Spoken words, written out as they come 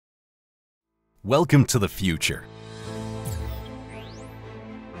Welcome to the future.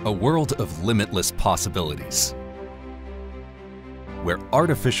 A world of limitless possibilities, where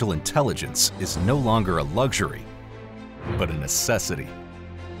artificial intelligence is no longer a luxury, but a necessity.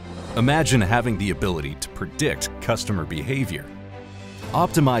 Imagine having the ability to predict customer behavior,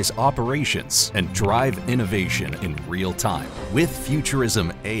 optimize operations, and drive innovation in real time. With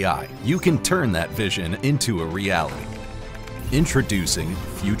Futurism AI, you can turn that vision into a reality. Introducing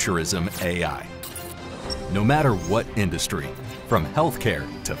Futurism AI. No matter what industry, from healthcare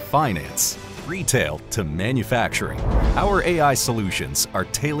to finance, retail to manufacturing, our AI solutions are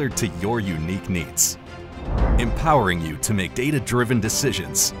tailored to your unique needs, empowering you to make data-driven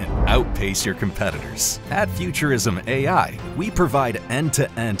decisions and outpace your competitors. At Futurism AI, we provide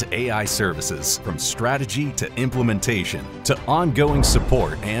end-to-end AI services from strategy to implementation to ongoing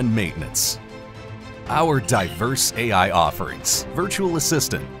support and maintenance. Our diverse AI offerings: virtual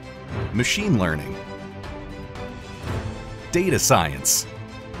assistant, machine learning, data science,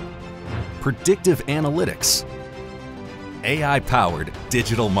 predictive analytics, AI-powered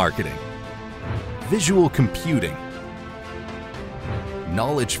digital marketing, visual computing,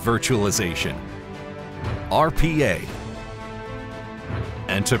 knowledge virtualization, RPA,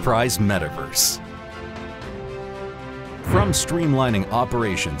 Enterprise Metaverse. From streamlining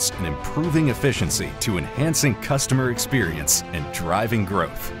operations and improving efficiency to enhancing customer experience and driving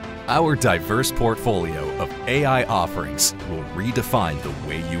growth, our diverse portfolio of AI offerings will redefine the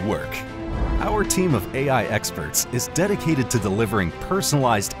way you work. Our team of AI experts is dedicated to delivering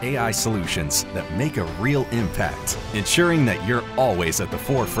personalized AI solutions that make a real impact, ensuring that you're always at the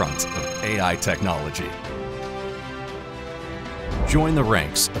forefront of AI technology. Join the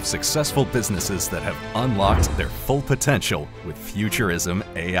ranks of successful businesses that have unlocked their full potential with Futurism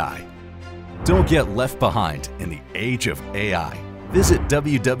AI. Don't get left behind in the age of AI. Visit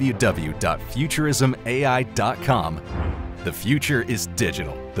www.futurismai.com. The future is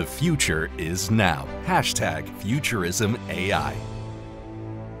digital. The future is now. #FuturismAI.